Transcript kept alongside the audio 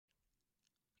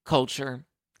Culture,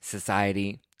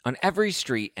 society, on every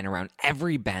street and around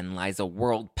every bend lies a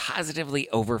world positively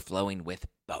overflowing with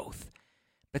both.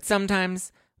 But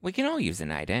sometimes we can all use a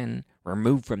night in,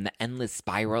 removed from the endless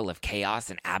spiral of chaos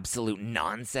and absolute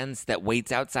nonsense that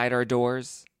waits outside our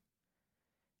doors.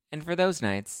 And for those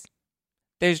nights,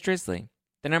 there's Drizzly,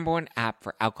 the #1 app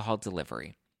for alcohol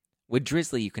delivery. With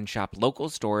Drizzly, you can shop local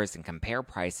stores and compare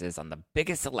prices on the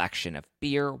biggest selection of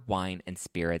beer, wine, and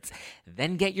spirits,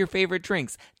 then get your favorite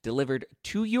drinks delivered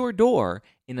to your door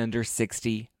in under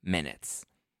 60 minutes.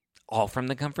 All from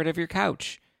the comfort of your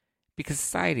couch. Because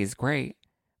society is great,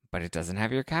 but it doesn't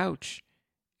have your couch.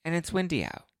 And it's windy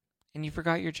out, and you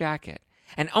forgot your jacket.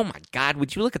 And oh my God,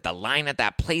 would you look at the line at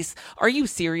that place? Are you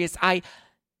serious?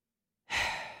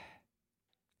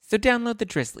 So download the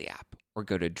Drizzly app or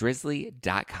go to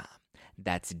drizzly.com.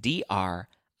 That's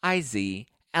DRIZLY.com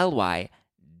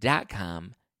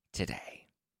today.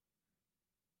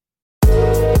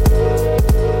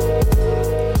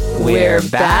 We're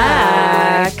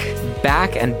back!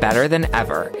 Back and better than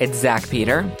ever. It's Zach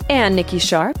Peter. And Nikki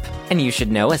Sharp. And you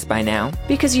should know us by now.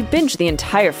 Because you binged the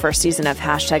entire first season of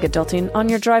 #Adulting on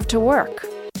your drive to work.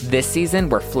 This season,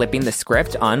 we're flipping the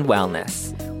script on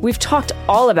wellness. We've talked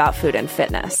all about food and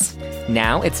fitness.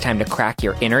 Now it's time to crack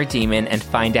your inner demon and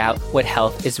find out what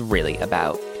health is really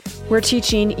about. We're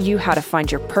teaching you how to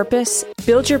find your purpose,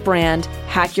 build your brand,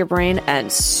 hack your brain,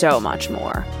 and so much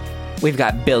more. We've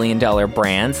got billion-dollar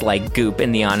brands like Goop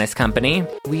and The Honest Company.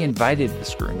 We invited the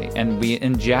scrutiny,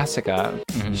 and Jessica,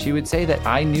 she would say that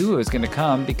I knew it was going to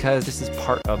come because this is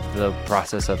part of the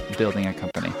process of building a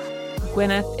company.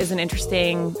 Gwyneth is an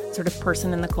interesting sort of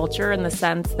person in the culture in the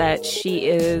sense that she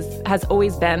has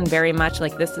always been very much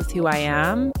like, this is who I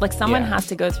am. Like someone has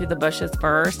to go through the bushes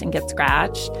first and get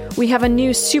scratched. We have a new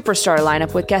superstar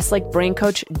lineup with guests like brain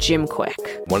coach Jim Quick.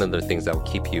 One of the things that will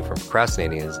keep you from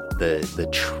procrastinating is the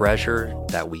treasure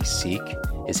that we seek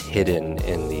is hidden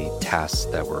in the tasks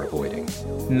that we're avoiding.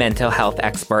 Mental health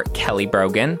expert Kelly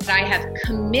Brogan. I have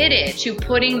committed to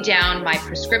putting down my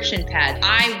prescription pad.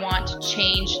 I want to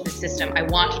change the system. I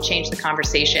want to change the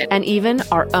conversation. And even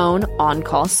our own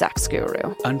on-call sex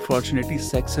guru. Unfortunately,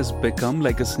 sex has become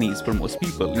like a sneeze for most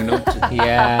people,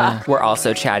 Yeah. We're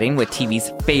also chatting with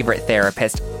TV's favorite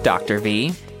therapist, Dr.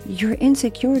 V. Your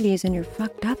insecurities and your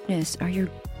fucked upness are your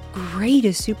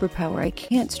greatest superpower. I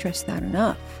can't stress that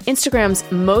enough. Instagram's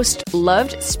most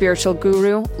loved spiritual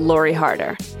guru, Lori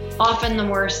Harder. Often the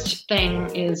worst thing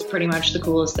is pretty much the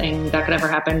coolest thing that could ever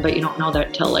happen, but you don't know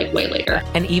that till like way later.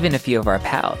 And even a few of our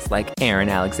pals, like Aaron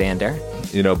Alexander.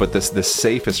 But the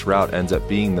safest route ends up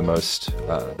being the most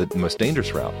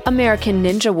dangerous route. American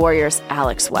Ninja Warrior's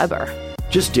Alex Weber.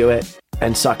 Just do it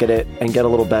and suck at it and get a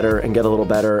little better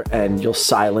and you'll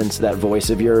silence that voice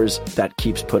of yours that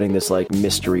keeps putting this like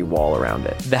mystery wall around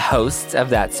it. The hosts of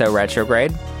That's So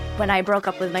Retrograde. When I broke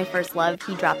up with my first love,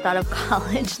 he dropped out of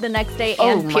college the next day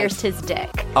and pierced his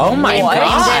dick. Oh my God.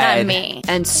 Blamed it on me.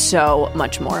 And so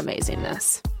much more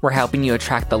amazingness. We're helping you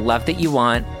attract the love that you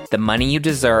want, the money you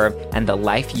deserve, and the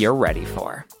life you're ready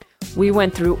for. We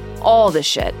went through all the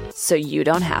shit so you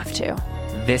don't have to.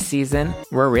 This season,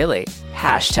 we're really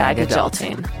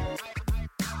 #adulting.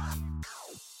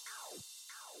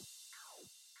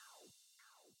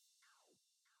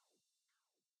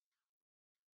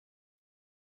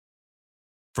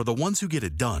 For the ones who get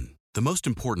it done, the most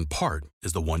important part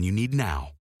is the one you need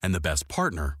now. And the best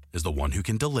partner is the one who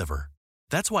can deliver.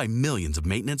 That's why millions of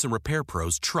maintenance and repair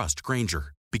pros trust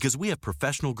Grainger. Because we have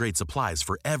professional-grade supplies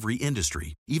for every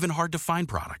industry, even hard-to-find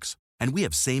products. And we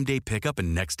have same-day pickup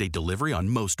and next-day delivery on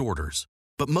most orders.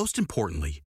 But most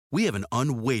importantly, we have an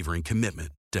unwavering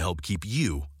commitment to help keep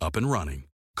you up and running.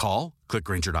 Call, click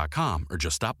Grainger.com, or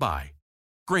just stop by.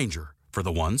 Grainger, for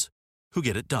the ones who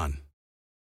get it done.